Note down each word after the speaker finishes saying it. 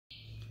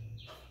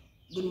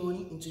Good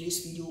morning. In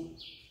today's video,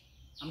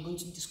 I'm going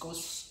to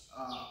discuss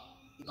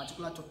a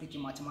particular topic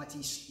in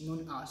mathematics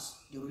known as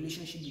the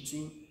relationship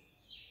between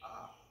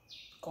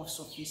curved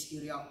surface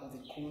area of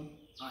a cone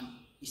and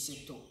a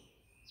sector.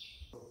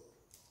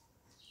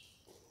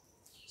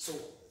 So,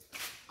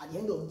 at the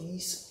end of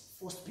this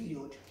first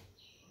period,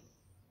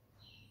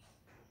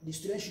 the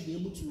student should be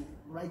able to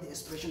write the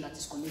expression that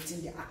is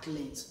connecting the arc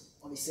length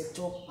of a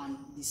sector and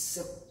the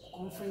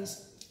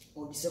circumference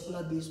or the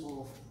circular base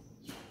of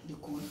the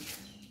cone.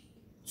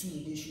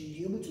 They should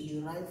be able to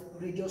derive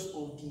radius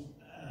of the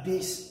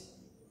base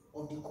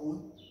of the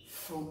cone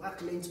from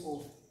arc length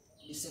of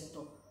the sector.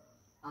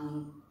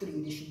 And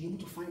 3, they should be able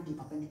to find the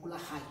perpendicular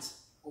height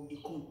of the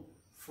cone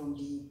from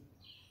the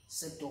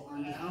sector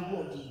and the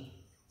angle of the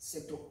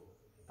sector.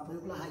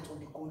 Perpendicular height of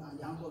the cone and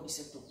the angle of the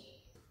sector.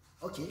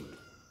 Okay,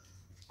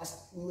 as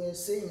we were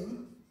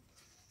saying,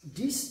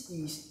 this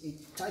is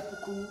a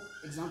typical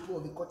example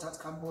of a cut-out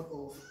cardboard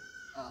of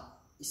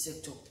a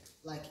sector.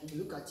 Like if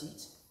you look at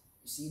it,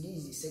 you see this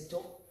is the sector,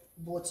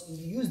 but if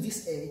you use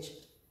this edge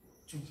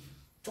to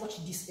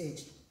touch this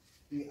edge,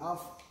 we have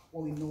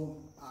what we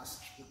know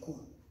as a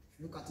cone. If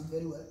you look at it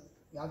very well,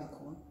 we have a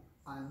cone,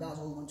 and that's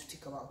what we want to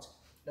think about.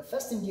 The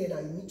first thing here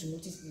that you need to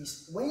notice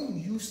is when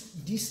you use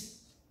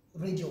this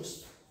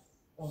radius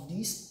of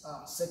this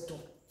sector,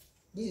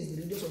 this is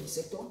the radius of the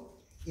sector.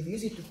 If you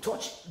use it to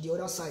touch the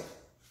other side,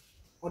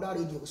 other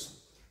radius,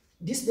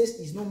 this base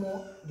is no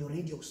more the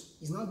radius.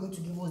 It's now going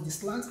to give us the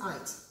slant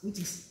height, which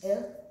is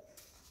L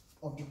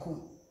of the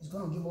cone. It's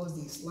going to give us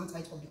the slant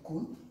height of the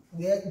cone,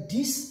 where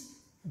this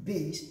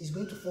base is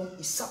going to form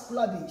a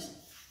circular base.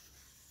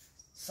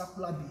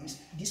 Circular base.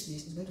 This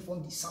base is going to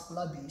form the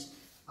circular base,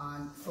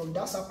 and from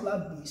that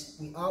circular base,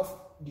 we have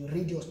the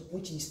radius,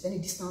 which is any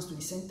distance to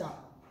the center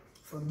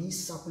from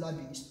this circular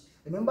base.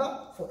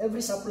 Remember, for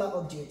every circular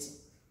object,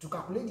 to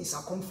calculate the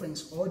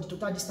circumference or the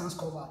total distance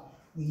covered,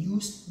 we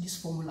use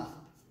this formula,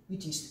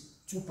 which is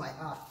 2 pi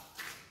r.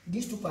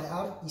 This 2 pi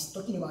r is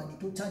talking about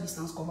the total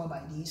distance covered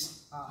by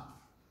this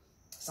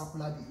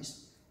circular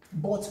base.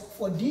 But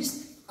for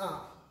this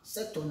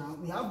sector now,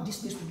 we have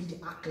this base to be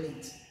the arc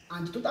length,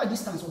 and the total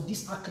distance of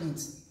this arc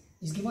length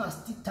is given as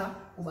theta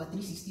over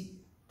 360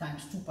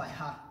 times 2 pi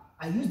r.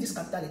 I use this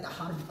capital letter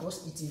r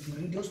because it is the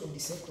radius of the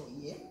sector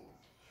here,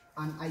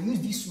 and I use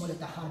this small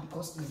letter r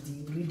because it is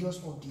the radius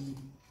of the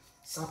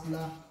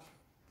circular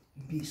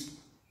base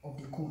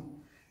of the cone.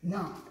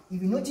 Now,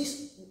 if you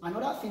notice,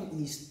 another thing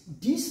is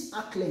this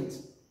arc length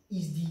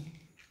is the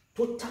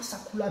total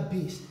circular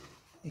base,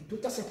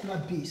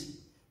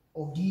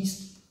 of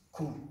this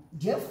cone.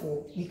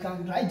 Therefore, we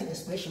can write the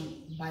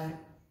expression by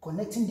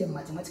connecting them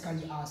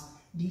mathematically as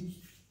the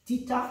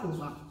theta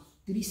over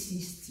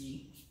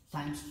 360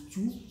 times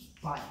 2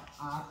 pi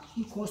r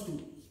equals to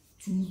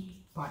 2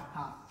 pi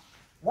r.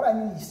 What I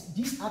mean is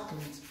this arc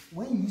length,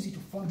 when you use it to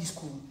form this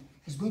cone,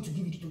 is going to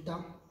give you the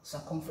total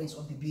circumference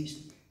of the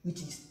base,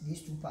 which is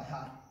this 2 pi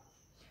r.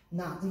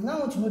 Now, if you now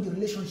want to know the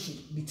relationship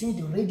between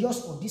the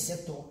radius of this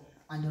sector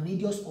and the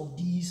radius of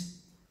this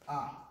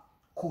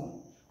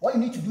cone, what you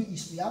need to do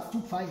is we have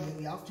 2 pi here,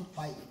 we have 2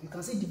 pi here. You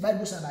can say divide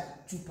both sides by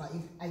 2 pi.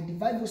 If I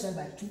divide both sides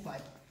by 2 pi,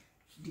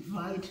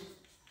 divide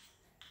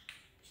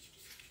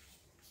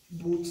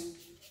both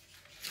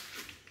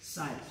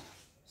sides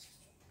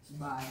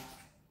by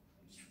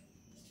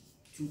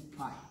 2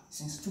 pi.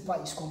 Since 2 pi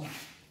is common,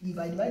 if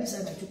I divide this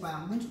side by 2 pi,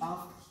 I'm going to have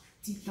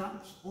theta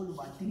all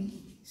over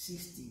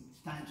 360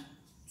 times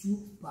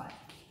 2 pi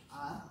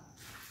r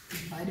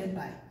divided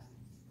by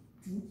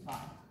 2 pi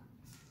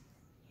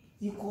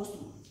equals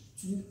to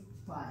 2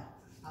 pi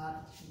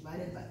r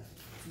divided by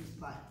 2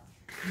 pi.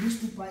 This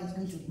 2 pi is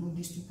going to remove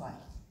this 2 pi.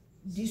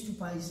 This 2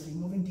 pi is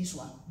removing this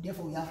one.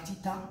 Therefore, we have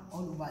theta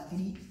all over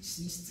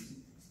 360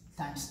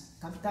 times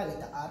capital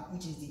letter R,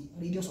 which is the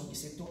radius of the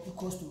sector,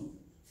 equals to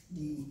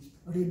the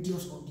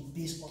radius of the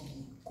base of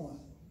the cone.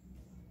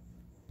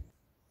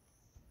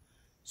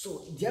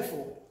 So,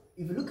 therefore,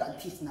 if you look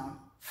at it now,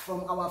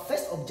 from our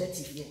first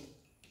objective here,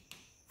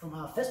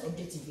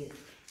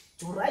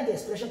 to write the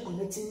expression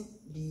connecting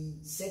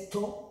the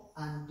sector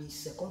and the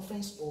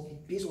circumference of the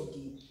base of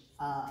the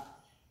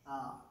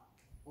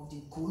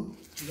cone,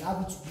 we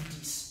have it to be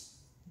this.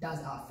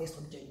 That's our first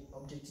objective.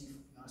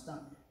 You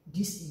understand?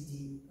 This is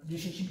the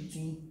relationship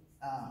between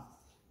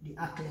the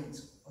arc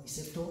length of the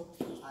sector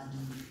and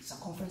the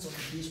circumference of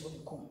the base of the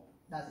cone.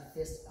 That's the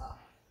first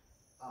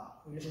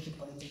relationship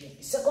connected here.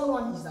 The second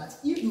one is that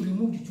if you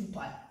remove the 2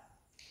 pi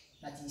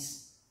that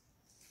is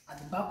at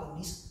the back of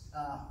this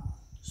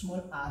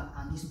small r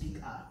and this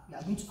big R, we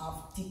are going to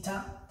have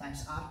theta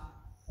times r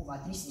over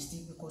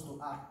 360 equals to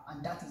r,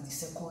 and that is the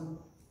second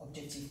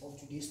objective of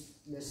today's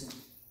lesson,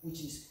 which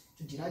is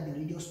to derive the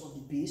radius of the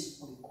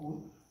base of the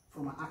cone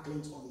from an arc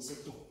length of a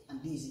sector,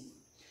 and this is it.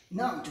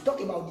 Now, to talk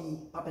about the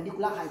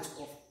perpendicular height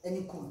of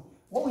any cone,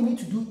 what we need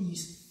to do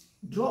is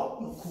draw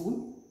your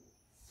cone.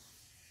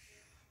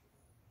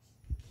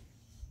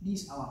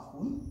 This is our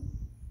cone.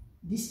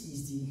 This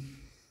is the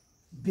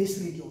base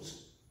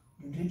radius,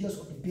 the radius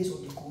of the base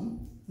of the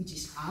cone, which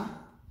is r.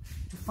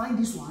 To find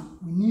this one,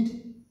 we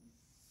need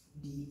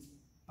the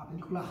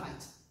perpendicular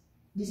height.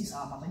 This is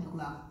our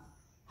perpendicular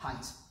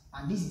height,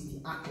 and this is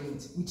the arc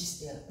length, which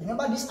is L.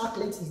 Remember, this arc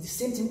length is the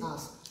same thing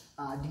as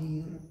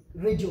the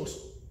radius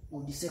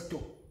of the sector.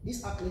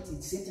 This arc length is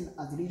the same thing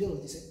as the radius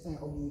of the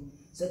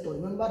sector.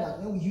 Remember that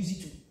when we use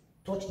it to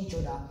touch each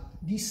other,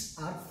 these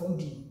are from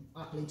the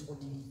arc length of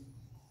the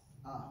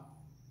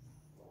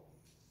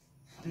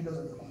radius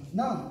of the cone.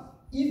 Now,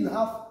 if you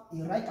have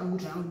a right angle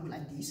triangle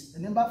like this,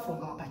 remember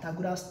from our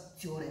Pythagoras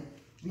theorem,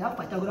 we have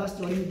Pythagoras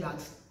theorem that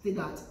say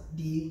that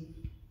the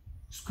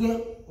square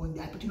on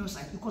the hypotenuse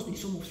side equals to the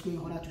sum of square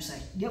on the other two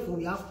sides. Therefore,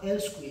 we have L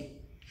square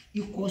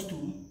equals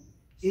to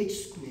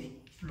H square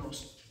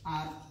plus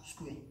R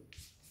square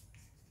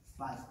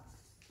by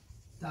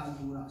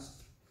Pythagoras.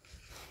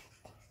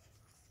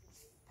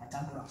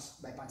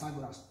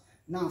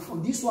 Now,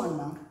 from this one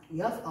now, we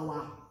have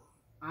our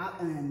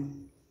arc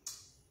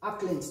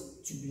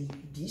length to be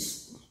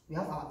this. We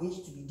have our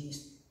H to be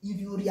this. If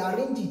you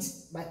rearrange it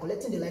by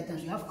collecting the like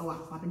terms, we have our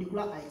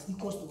perpendicular height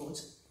equals to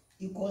what?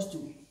 Equals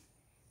to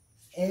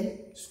L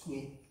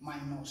square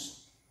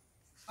minus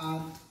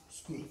R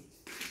square.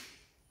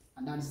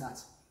 And that is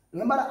that.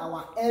 Remember that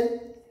our L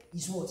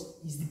is what?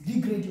 Is the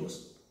big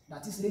radius.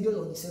 That is radius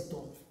of the sector.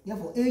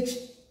 Therefore, H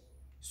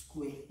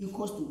square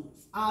equals to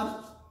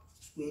R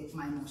square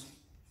minus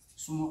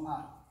small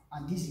r.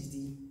 And this is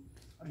the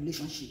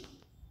relationship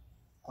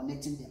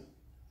connecting them.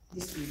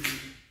 This is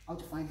how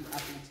to find the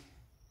arc length.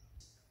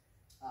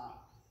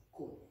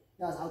 Cool.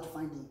 That's how to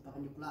find the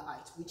perpendicular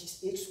height, which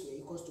is H square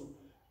equals to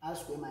R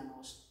square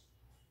minus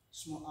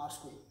small r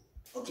square.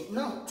 Okay,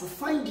 now to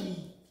find the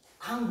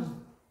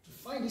angle, to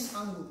find this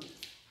angle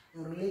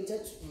in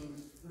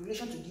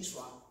relation to this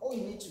one, all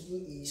you need to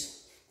do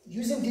is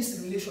using this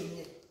relation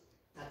here,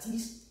 that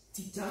is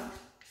theta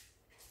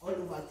all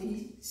over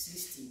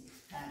 360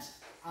 times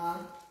r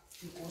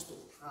equals to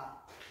r.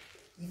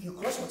 If you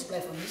cross multiply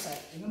from this side,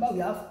 remember we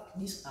have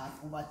this r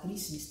over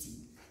 360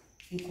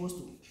 equals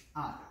to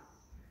r.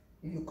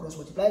 If you cross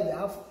multiply, we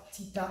have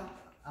theta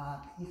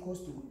r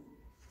equals to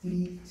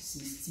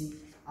 360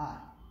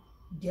 r.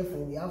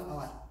 Therefore, we have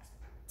our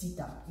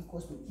theta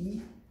equals to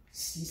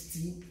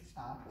 360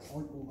 r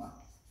all over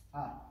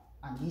r.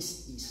 And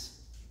this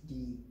is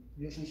the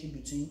relationship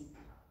between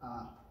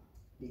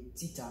the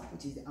theta,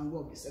 which is the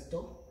angle of the sector,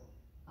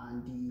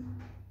 and the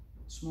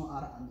small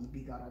r and the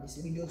big r. This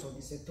is radius of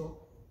the sector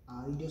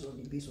and radius of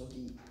the base of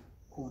the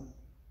cone.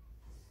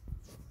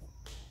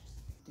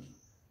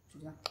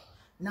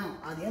 Now,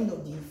 at the end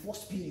of the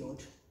first period,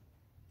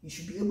 you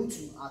should be able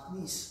to at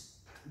least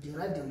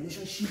derive the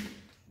relationship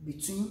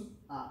between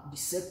the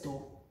sector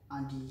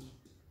and the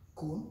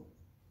cone.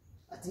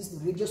 That is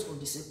the radius of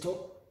the sector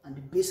and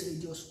the base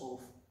radius of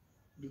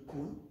the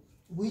cone,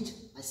 which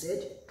I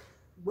said,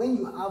 when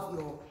you have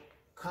your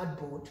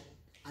cardboard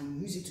and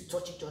you use it to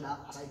touch each other,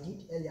 as I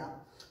did earlier,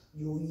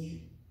 you will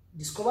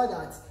discover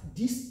that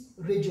this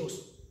radius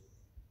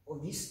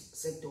of this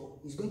sector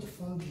is going to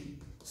form the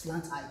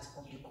slant height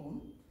of the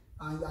cone,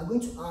 and you are going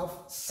to have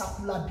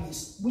circular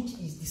base, which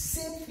is the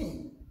same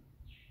thing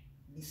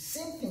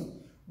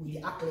with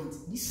the arc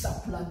length. This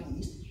circular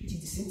base, which is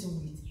the same thing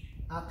with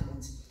arc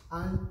length,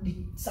 and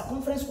the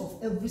circumference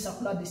of every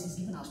circular base is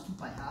given as 2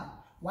 pi r,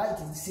 while it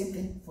is the same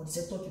thing for the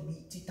sector to be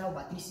theta over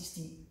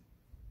 360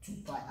 2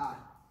 pi r.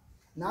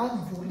 Now,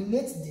 if you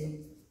relate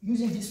them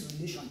using this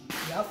relation,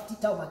 we have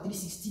theta over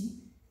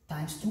 360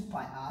 times 2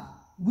 pi r,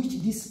 which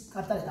this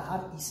capital letter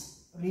r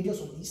is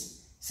radius of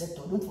this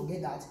sector. Don't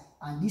forget that.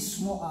 And this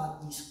small r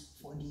is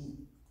for the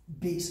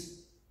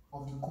base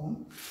of the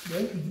cone.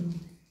 Then if you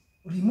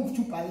remove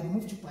 2 pi, we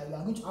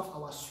are going to have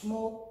our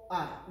small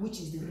r, which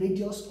is the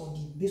radius of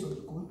the base of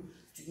the cone,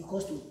 to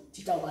equals to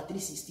theta over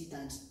 360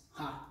 times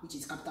r, which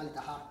is capital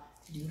letter r,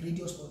 the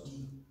radius of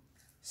the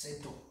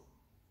sector.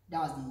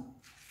 That's the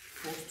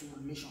first two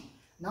relation.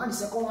 Now the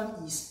second one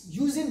is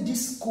using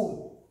this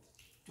cone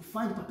to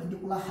find the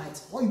perpendicular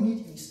height. All you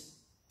need is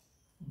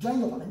join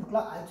the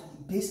perpendicular height to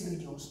the base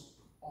radius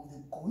of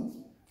the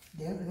cone.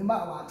 Then remember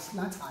our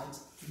slant height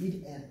to be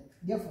the L.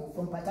 Therefore,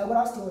 from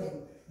Pythagoras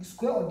theorem, the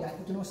square of the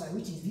hypotenuse side,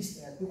 which is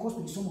this L, equals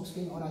to the sum of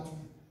square in order to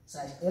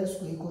sides. L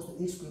square equals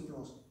to H square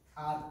plus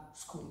R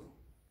square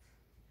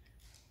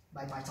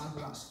by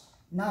Pythagoras.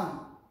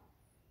 Now,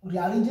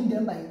 rearranging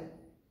them by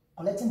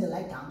collecting the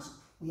like terms,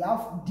 we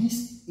have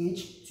this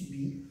H to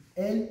be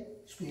L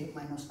square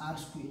minus R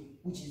square,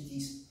 which is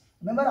this.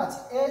 Remember that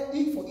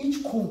for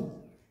each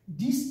cone,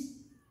 this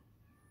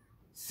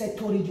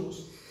sector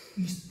radius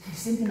is the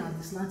same thing as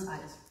the slant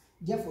height.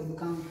 Therefore, you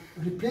can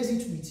replace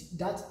it with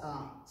that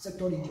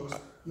sector radius.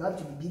 You have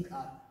to be big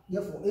R.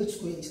 Therefore, H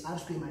square is R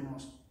square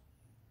minus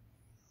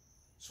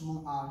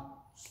small r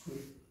square.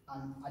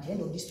 And at the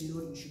end of this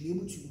period, you should be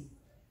able to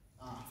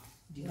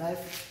derive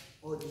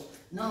all this.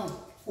 Now,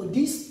 for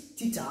this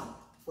theta,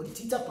 for the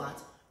theta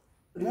part,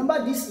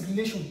 remember this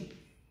relation.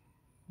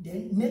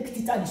 Then make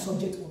theta the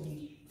subject of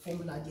the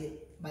formula there.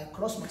 By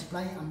cross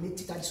multiplying and make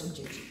theta the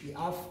subject, we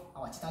have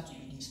our theta to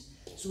be this.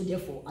 So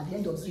therefore, at the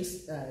end of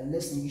this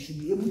lesson, you should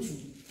be able to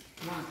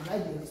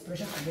write the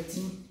expression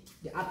connecting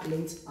the arc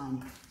length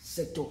and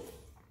sector.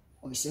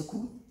 of a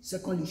circle.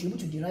 Secondly, you should be able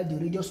to derive the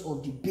radius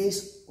of the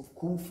base of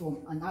cone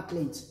from an arc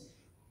length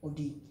of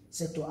the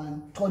sector.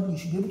 And thirdly, you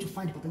should be able to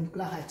find the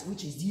perpendicular height,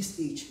 which is this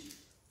h,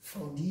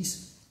 from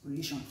this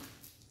relation.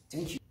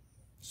 Thank you.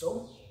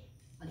 So,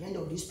 at the end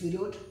of this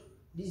period,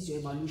 this is your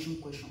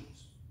evaluation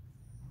questions.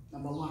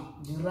 Number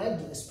 1, derive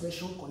the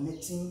expression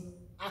connecting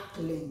arc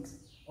length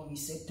of a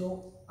sector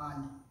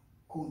and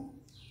cone.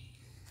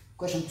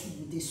 Question 2,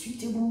 with a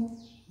suitable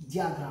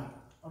diagram,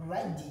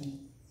 write the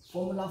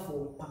formula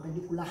for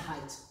perpendicular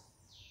height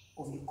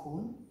of the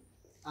cone.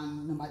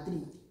 And number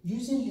 3,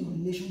 using the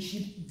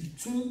relationship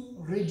between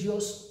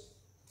radius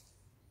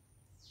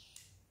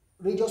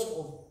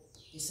of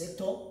the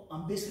sector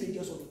and base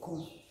radius of the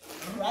cone,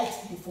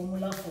 write the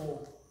formula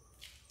for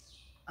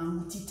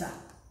angle theta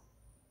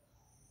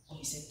of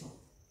the sector.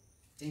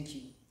 Thank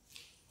you.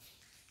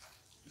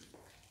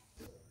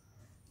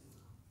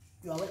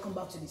 You are welcome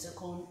back to the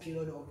second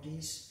period of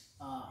this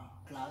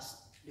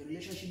class, the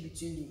relationship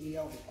between the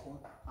area of the cone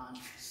and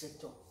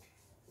sector.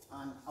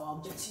 And our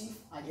objective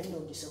at the end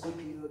of the second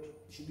period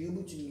should be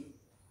able to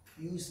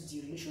use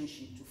the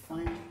relationship to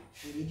find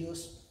the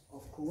radius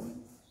of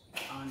cone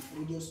and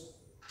radius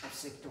of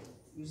sector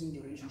using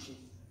the relationship.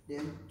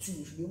 Then 2,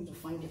 you should be able to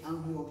find the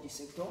angle of the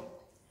sector.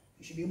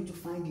 You should be able to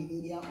find the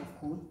area of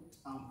cone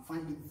and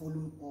find the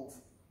volume of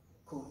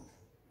cone.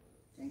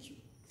 Thank you.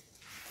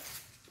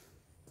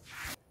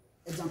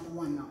 Example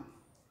 1 now.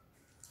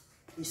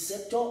 A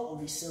sector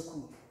of a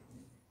circle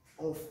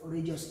of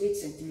radius 8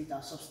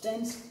 cm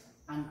subtends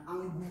an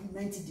angle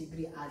 90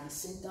 degrees at the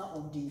center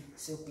of the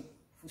circle.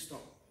 Full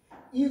stop.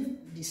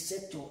 If the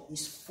sector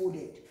is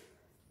folded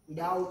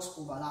without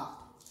overlap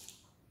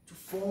to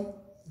form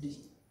the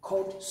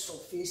curved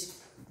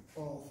surface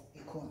of a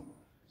cone,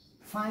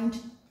 find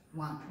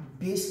 1,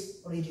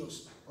 base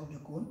radius of the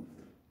cone,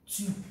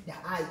 2, the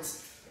height,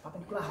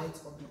 perpendicular height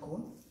of the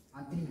cone,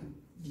 and 3,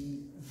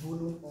 the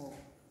volume of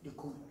the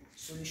cone.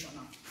 Solution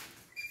now.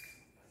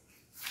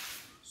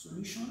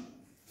 Solution.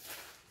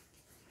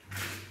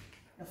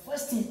 The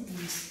first thing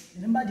is,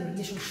 remember the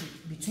relationship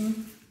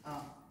between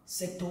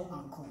sector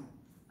and cone.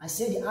 I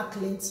said the arc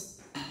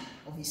length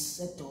of a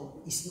sector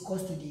is equal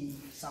to the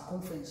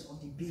circumference of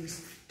the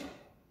base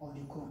of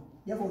the cone.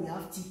 Therefore, we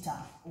have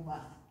theta over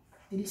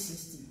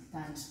 360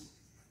 times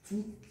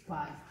 2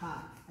 pi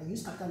r. I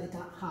use capital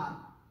letter r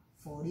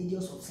for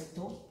radius of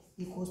sector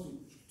equals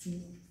to 2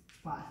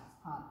 pi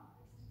r,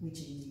 which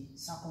is the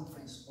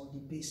circumference of the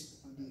base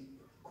of the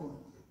cone.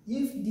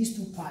 If these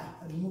 2 pi,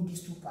 remove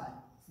these 2 pi,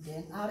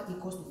 then r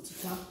equals to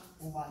theta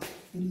over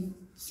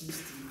 360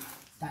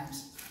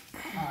 times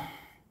r.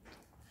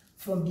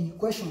 From the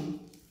equation,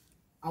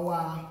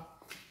 our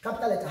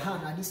capital letter r,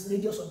 that this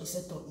radius of the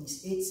sector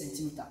is 8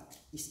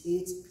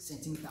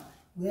 cm,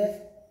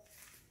 where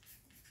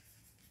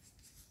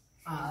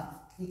r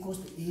equals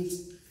to 8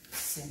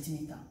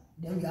 cm.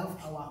 Then we have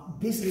our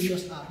base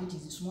radius r, which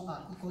is the small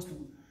r, equals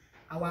to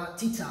our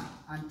theta,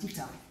 and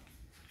theta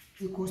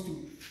equals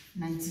to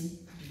 90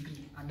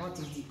 degrees, and that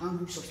is the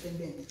angle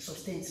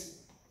sustained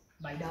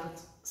by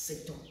that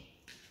sector.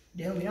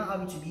 Then we now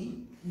have it to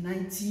be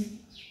 90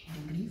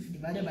 degrees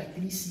divided by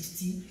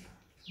 360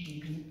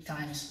 degrees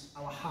times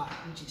our r,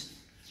 which is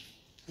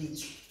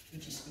 8,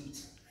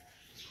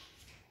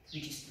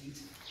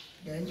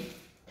 Then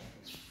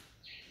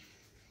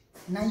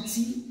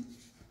 90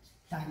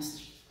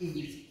 times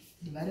 8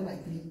 divided by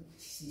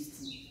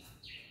 360.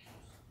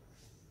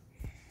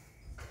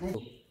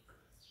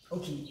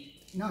 Okay,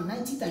 now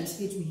 90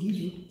 times 8 will give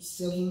you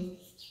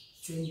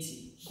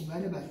 720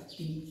 divided by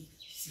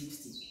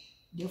 360.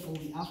 Therefore,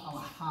 we have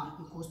our r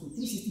equals to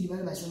 360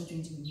 divided by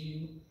 720 will give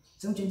you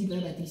 720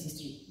 divided by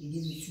 360 will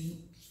give you 2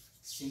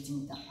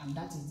 cm, and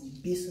that is the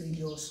base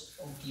radius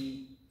of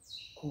the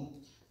cone.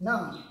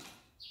 Now,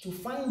 to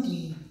find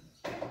the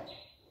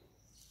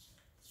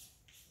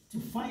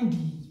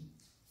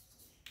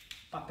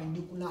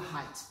perpendicular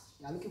height,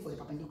 we are looking for the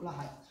perpendicular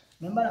height.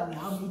 Remember that we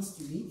have it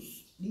to be,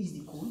 this is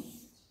the cone,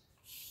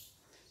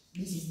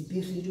 this is the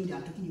base radius they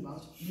are talking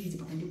about, this is the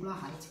perpendicular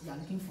height we are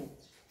looking for.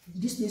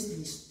 This place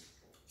is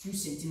 2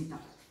 cm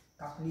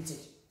calculated,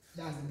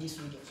 that's the base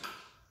radius.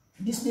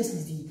 This place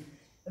is the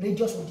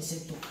radius of the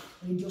sector,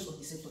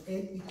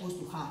 L equals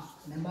to r,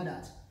 remember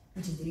that,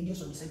 which is the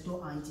radius of the sector,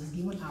 and it is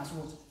given as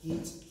what?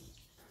 8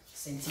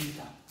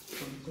 cm.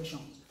 From the question,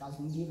 it has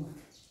been given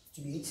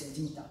to be 8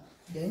 cm.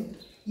 Then,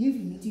 if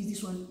you notice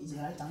this one is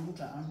a right angle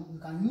triangle, you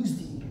can use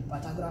the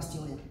Pythagoras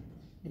theorem.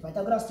 The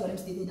Pythagoras theorem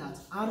stated that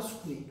r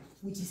squared,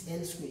 which is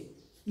L squared,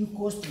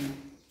 equals to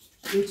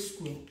h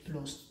squared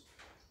plus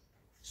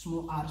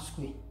small r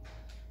squared.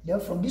 Then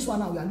from this one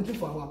now, we are looking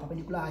for our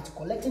perpendicular height,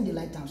 collecting the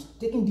like terms,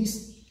 taking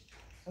this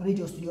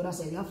radius to the other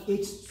side, we have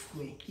h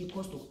squared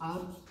equals to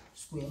r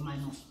squared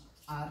minus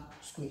r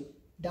squared.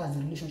 That's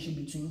the relationship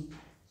between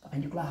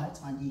perpendicular height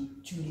and the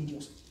two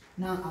radius.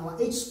 Now our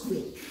h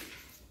squared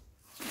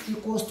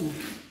equals to,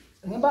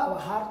 remember our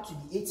r to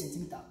be 8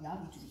 cm, we have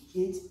it to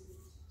be 8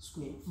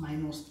 squared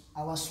minus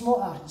our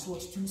small r is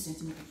what? 2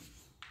 cm.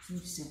 2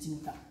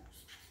 cm.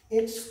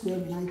 8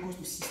 squared now equals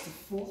to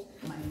 64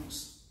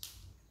 minus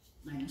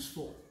times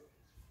 4.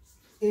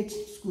 H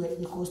squared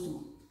equals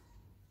to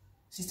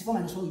 64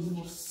 minus 4 will give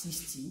us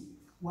 60,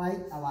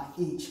 while our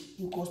H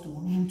equals to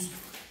root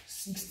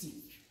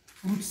 60.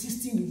 Root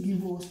 60 will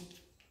give us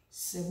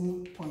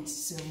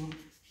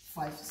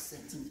 7.75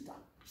 centimeter.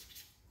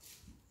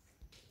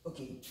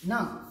 Okay,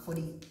 now for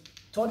the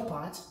third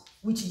part,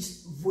 which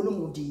is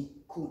volume of the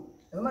cone.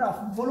 Remember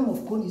that volume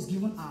of cone is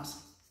given as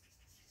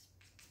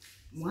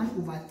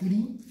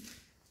 1/3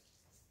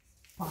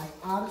 pi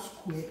r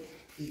squared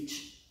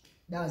h.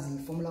 That's the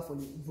formula for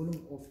the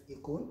volume of a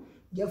cone.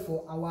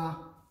 Therefore,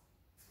 our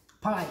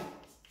pi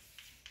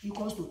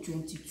equals to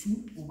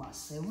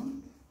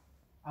 22/7.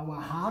 Our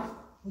r,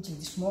 which is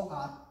the small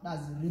r,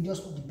 that's the radius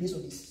of the base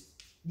of this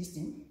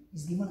thing,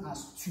 is given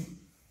as 2.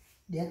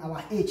 Then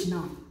our h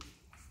now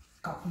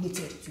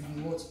calculated to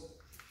be what?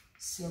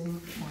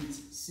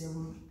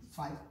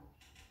 7.75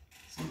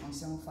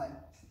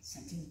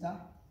 centimeter.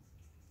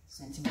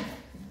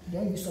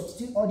 Then you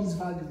substitute all these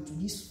values into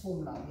this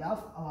formula. We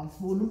have our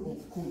volume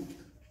of cone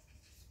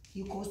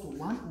equals to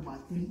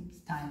 1/3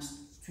 times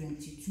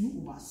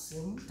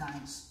 22/7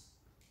 times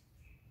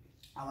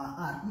our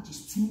r, which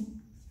is 2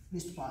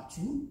 raised to power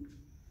 2,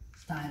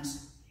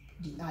 times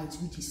the height,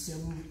 which is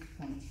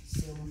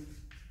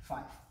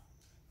 7.75.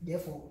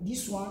 Therefore,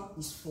 this one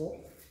is 4.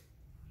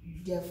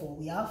 Therefore,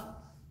 we have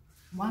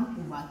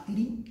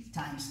 1/3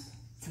 times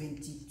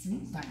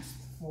 22 times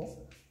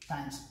 4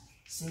 times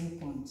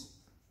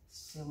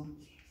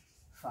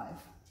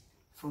 7.75.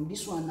 From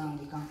this one now,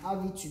 we can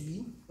have it to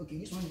be, okay,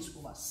 this one is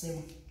over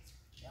 7.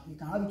 Yeah, we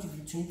can have it to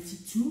be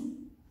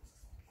 22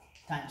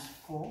 times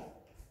 4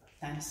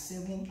 times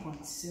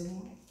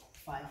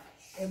 7.75,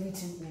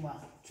 everything over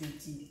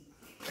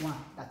 21.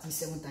 That is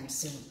 7 times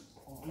 7.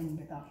 Or let me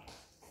better,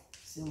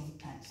 7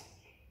 times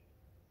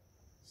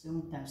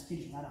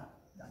 3, rather.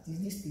 That is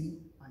this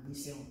 3 and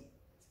this 7.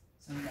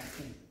 7 times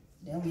 3.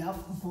 Then we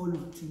have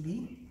volume to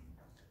be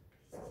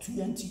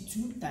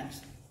 22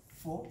 times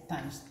 4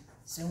 times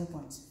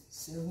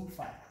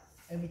 7.75,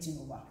 everything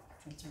over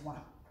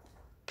 21.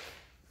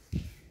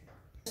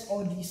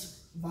 All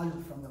these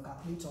values from your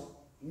calculator,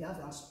 we have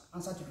the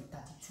answer to be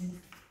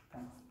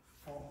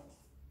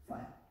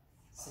 32.45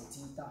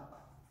 centimeter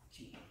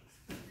cube.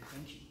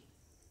 Thank you.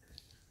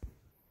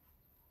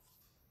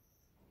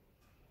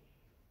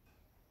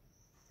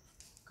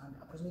 Can be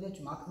approximated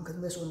to mark which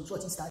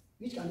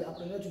can be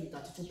approximated to be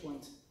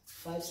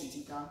 32.5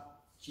 centimeter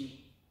cube.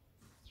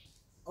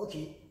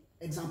 Okay,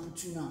 example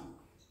 2 now.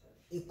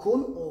 A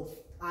cone of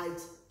height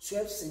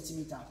 12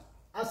 centimeter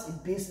has a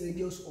base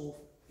radius of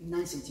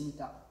 9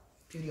 centimeter.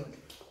 Period.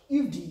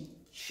 If the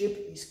shape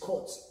is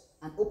cut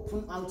and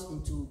open out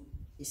into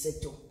a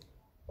sector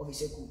of a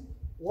circle,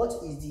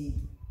 what is the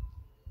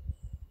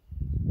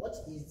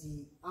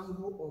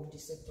angle of the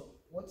sector?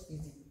 What is the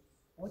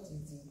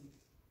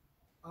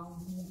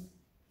angle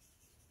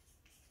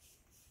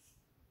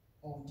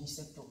of the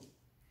sector?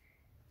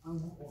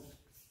 Angle of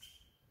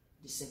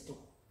the sector.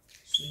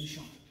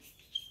 Solution.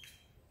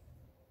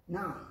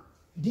 Now,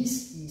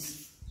 this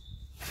is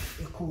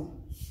a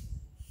cone.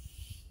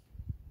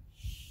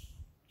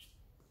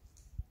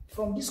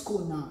 From this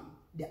cone now,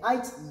 the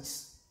height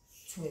is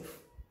 12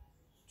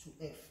 to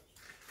f,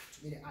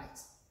 to be the height,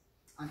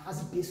 and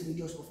has a base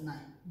radius of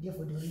 9.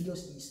 Therefore, the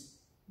radius is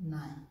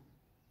 9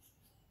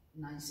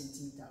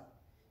 centimeter.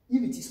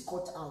 If it is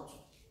cut out,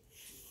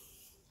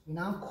 we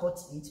now cut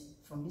it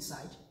from this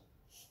side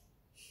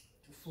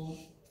to form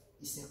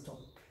a sector.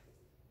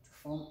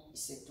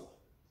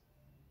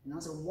 Now,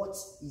 so what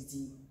is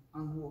the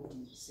angle of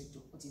the sector?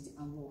 What is the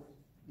angle of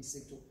the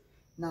sector?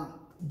 Now,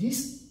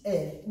 this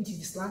L, which is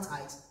the slant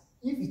height,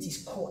 if it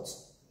is cut,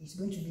 it's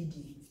going to be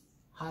the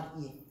R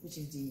here, which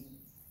is the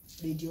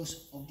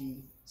radius of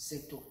the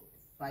sector,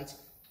 right?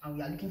 And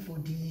we are looking for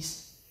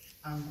this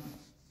angle.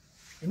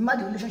 Remember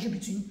the relationship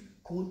between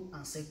cone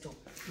and sector.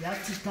 We have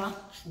theta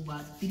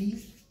over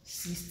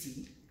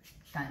 360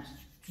 times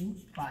 2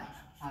 pi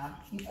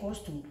r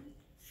equals to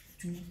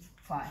 2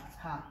 pi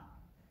r.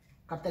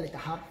 Capital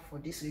letter R for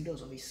this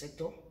radius of a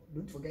sector.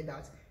 Don't forget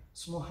that.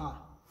 Small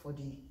r for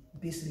the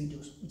base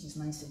radius, which is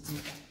 9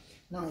 centimeter.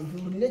 Now, if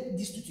you relate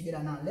these two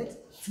together now, let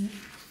 2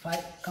 pi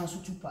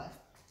cancel 2 pi.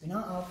 We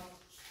now have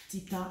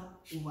theta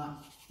over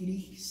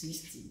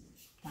 360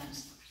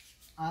 times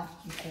r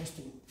equals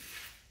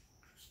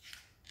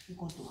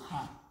to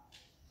r.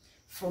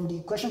 From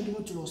the question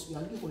given to us, we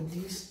are looking for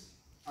this.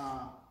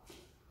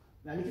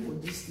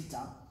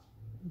 Theta.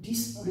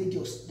 This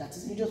radius, that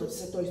is radius of the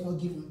sector, is not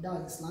given. That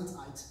is the slant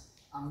height,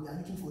 and we are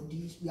looking for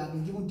this. We have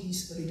been given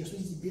this radius,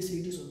 which is the base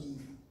radius of the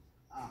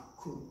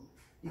cone.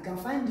 You can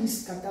find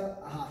this capital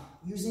R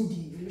using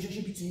the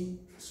relationship between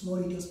small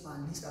radius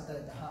and this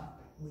capital letter R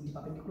with the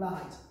perpendicular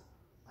height.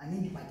 I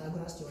mean the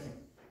Pythagoras theorem.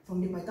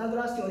 From the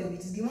Pythagoras theorem, it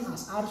is given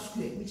as r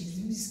squared, which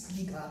is this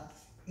big R,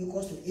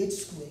 equals to h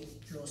squared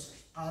plus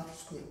r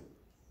squared.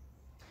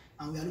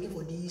 And we are looking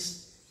for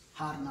this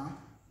R now.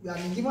 We have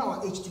been given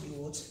our h to be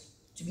what?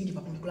 To be the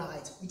perpendicular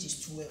height, which is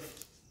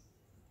 12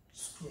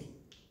 squared,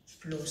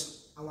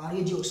 plus our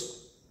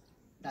radius,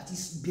 that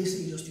is base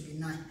radius, to be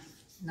 9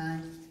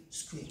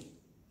 square.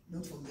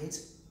 Don't forget,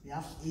 we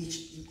have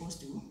h equals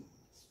to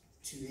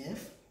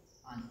 12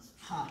 and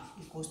r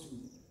equals to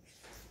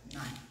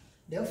 9.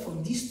 Then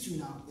from these two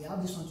now, we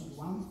have this one to be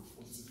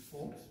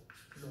 144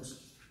 plus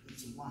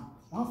 81.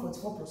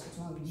 144 plus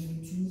 81 will give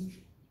you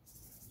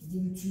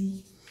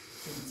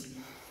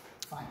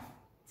 225.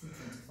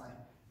 225.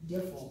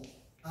 Therefore,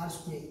 r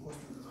squared equals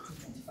to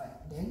 225.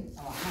 Then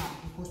our r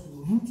equals to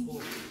root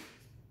of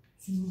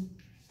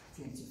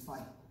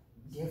 225.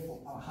 Therefore,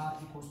 our r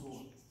equals to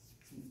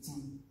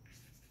 15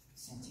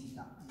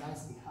 centimeter.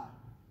 That's the r.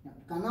 Now,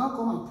 you can now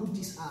come and put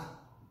this r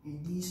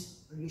in this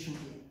relation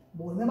here.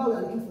 But remember, we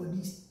are looking for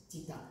this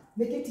theta.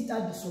 Making theta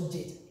the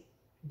subject,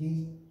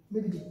 maybe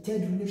the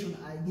third relation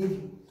I gave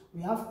you.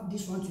 We have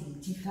this one to be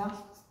theta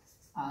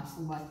as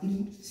over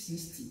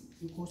 360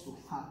 equals to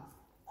r.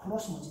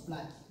 Cross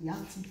multiply, we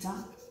have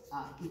theta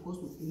equals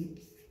to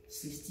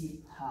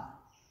 360 r.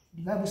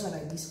 Divide both sides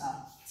by this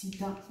r.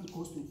 Theta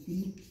equals to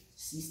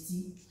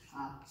 360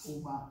 r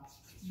over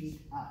big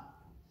R.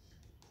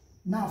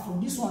 Now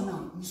from this one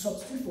now, you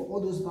substitute for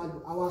all those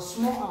values. Our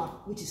small r,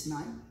 which is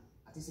 9,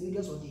 that is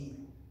radius of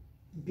the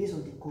base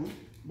of the cone.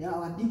 Then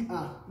our big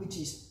R, which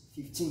is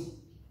 15,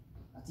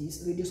 that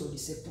is radius of the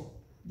sector.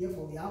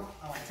 Therefore, we have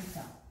our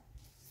theta.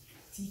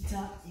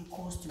 Theta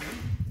equals to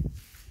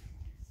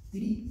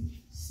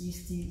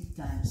 360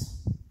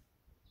 times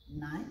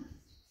 9,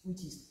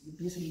 which is the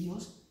base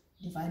radius,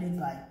 divided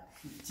by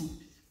 15.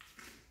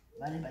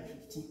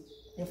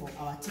 Therefore,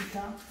 our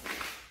theta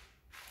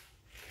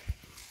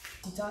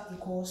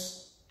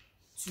equals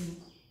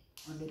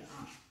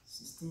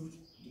 216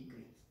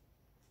 degrees.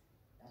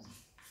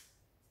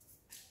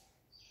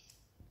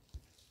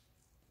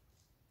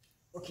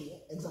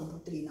 Okay, example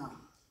 3 now.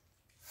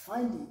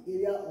 Find the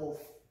area of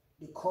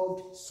the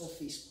curved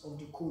surface of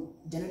the cone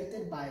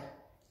generated by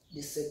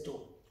the sector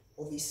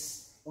of a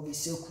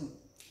circle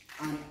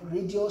and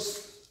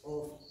radius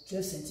of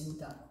 12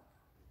 centimeter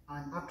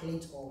and arc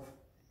length of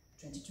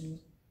 22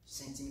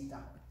 centimeter.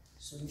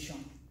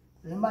 Solution.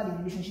 Remember the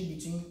relationship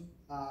between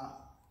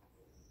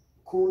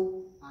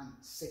cone and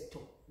sector.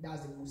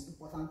 That's the most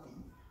important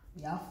thing.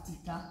 We have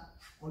theta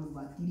all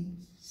over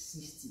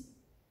 360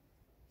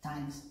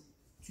 times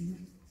 2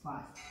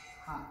 pi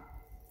r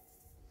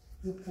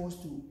equals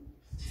to 2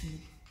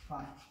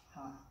 pi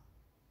r.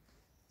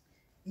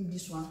 If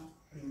this one,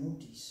 remove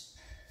this.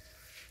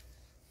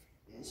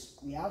 Yes,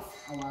 we have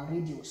our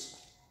radius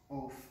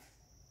of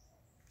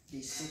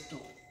the sector.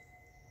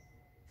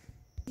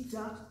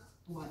 Theta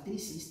over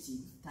 360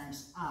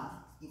 times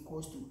r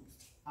equals to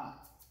r.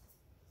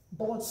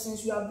 But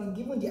since we have been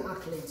given the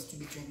arc length to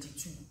be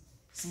 22,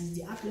 since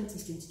the arc length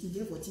is 22,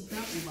 therefore theta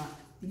over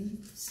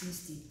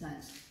 360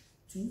 times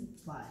 2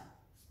 pi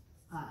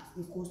r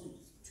equals to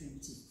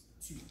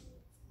 22.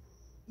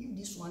 If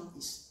this one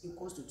is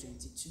equals to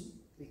 22,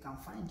 we can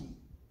find the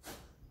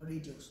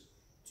radius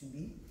to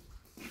be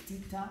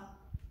theta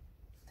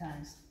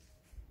times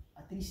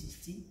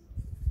 360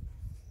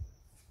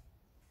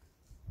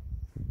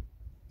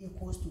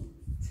 equals to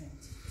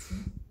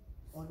 22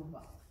 all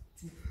over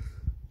 2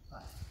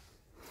 pi.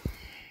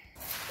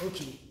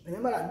 Okay,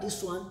 remember that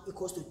this one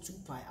equals to 2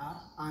 pi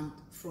r, and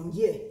from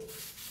here,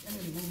 let me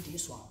remove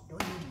this one,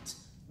 don't need it.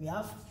 We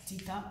have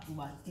theta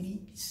over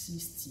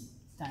 360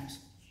 times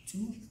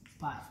 2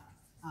 pi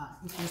r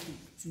equals to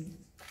 2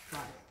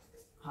 pi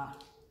r.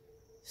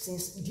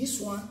 Since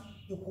this one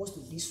equals to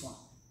this one,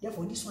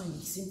 therefore this one is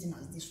the same thing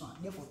as this one.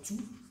 Therefore 2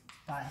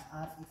 pi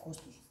r equals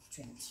to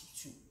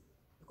 22.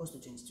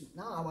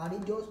 Now our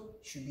radius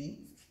should be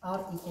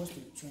r equals to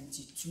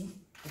 22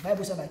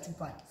 divided by 2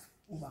 pi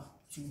over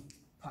 2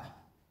 pi.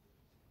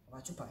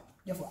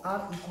 Therefore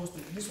r equals to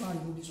this one,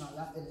 remove this one,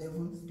 that's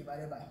 11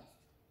 divided by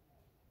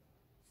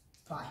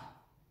pi.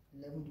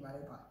 11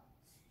 divided by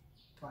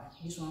pi.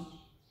 This one,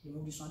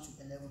 remove this one to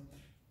 11.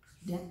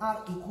 Then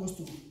r equals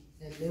to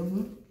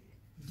 11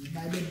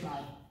 divided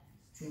by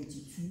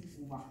 22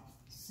 over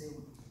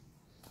 7.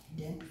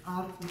 Then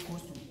r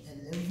equals to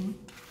 11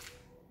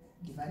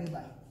 divided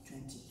by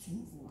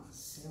 22 over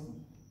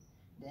 7.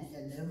 Then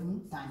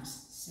 11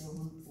 times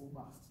 7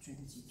 over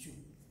 22.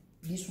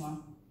 This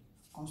one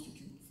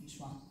constitutes this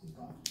one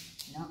gone.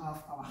 Now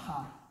have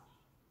our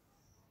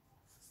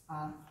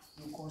r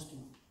equals to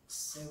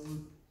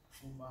 7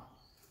 over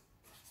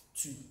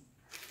 2.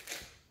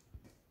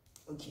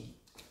 Okay,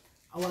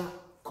 our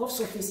curved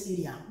surface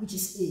area, which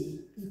is A,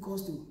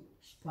 equals to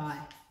pi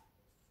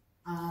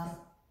r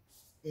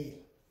A.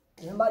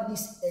 Remember,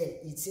 this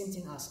A is the same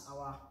thing as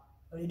our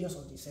radius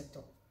of the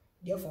sector.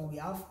 Therefore, we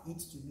have it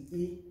to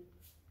be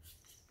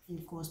A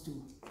equals to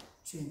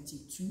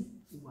 22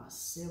 over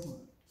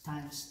 7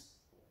 times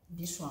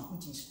this one,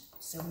 which is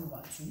 7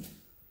 over 2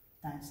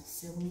 times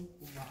 7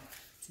 over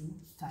 2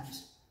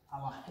 times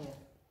our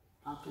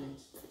arc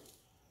length.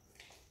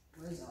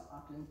 Where is our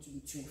arc length? To be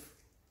 12.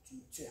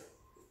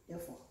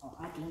 Therefore, our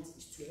arc length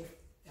is 12.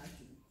 It has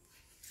to be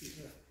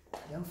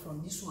 12. Then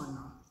from this one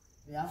now,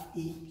 we have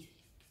A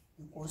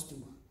equals to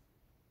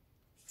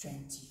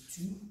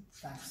 22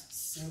 times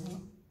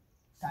 7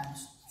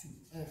 times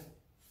 2f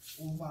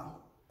over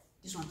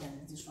this one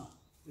times this one,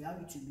 we have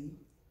it to be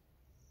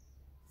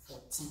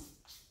 14.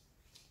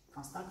 You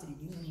can start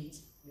reducing it.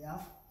 We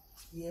have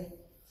here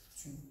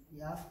 2, we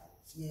have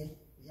here,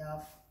 we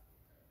have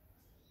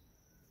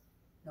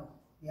no,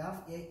 we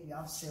have here, we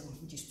have 7,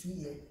 which is 2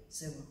 here,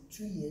 7,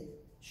 2 here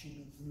should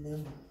be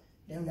 11.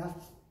 Then we have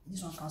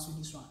this one cancel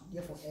this one,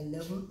 therefore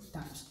 11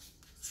 times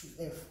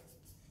 2f,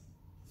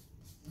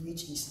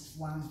 which is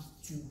 1,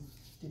 2,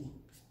 3,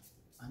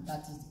 and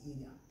that is the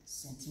area,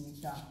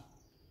 centimeter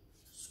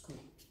square.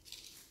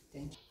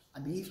 Thank you. I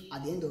believe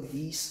at the end of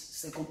this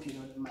second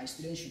period, my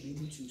students should be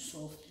able to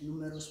solve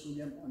numerous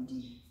problems on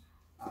the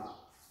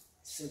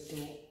sector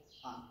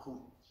and cone.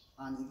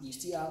 And if you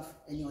still have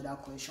any other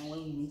question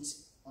when we meet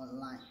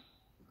online,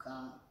 you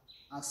can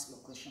ask your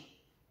question,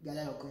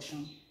 gather your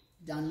question,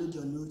 download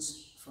your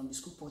notes from the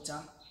school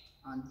portal,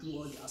 and do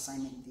all the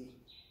assignment there.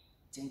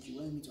 Thank you.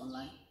 When we meet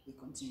online, we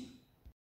continue.